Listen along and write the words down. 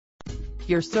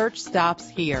Your search stops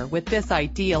here with this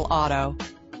ideal auto.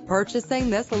 Purchasing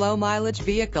this low-mileage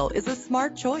vehicle is a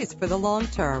smart choice for the long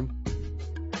term.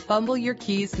 Fumble your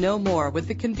keys no more with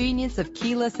the convenience of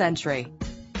keyless entry.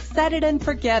 Set it and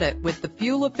forget it with the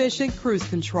fuel-efficient cruise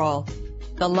control.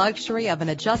 The luxury of an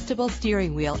adjustable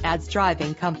steering wheel adds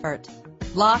driving comfort.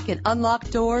 Lock and unlock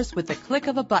doors with the click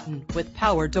of a button with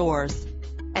power doors.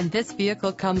 And this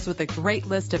vehicle comes with a great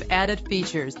list of added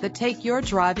features that take your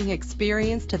driving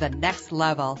experience to the next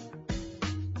level.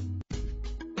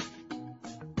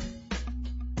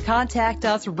 Contact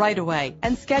us right away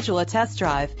and schedule a test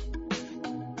drive.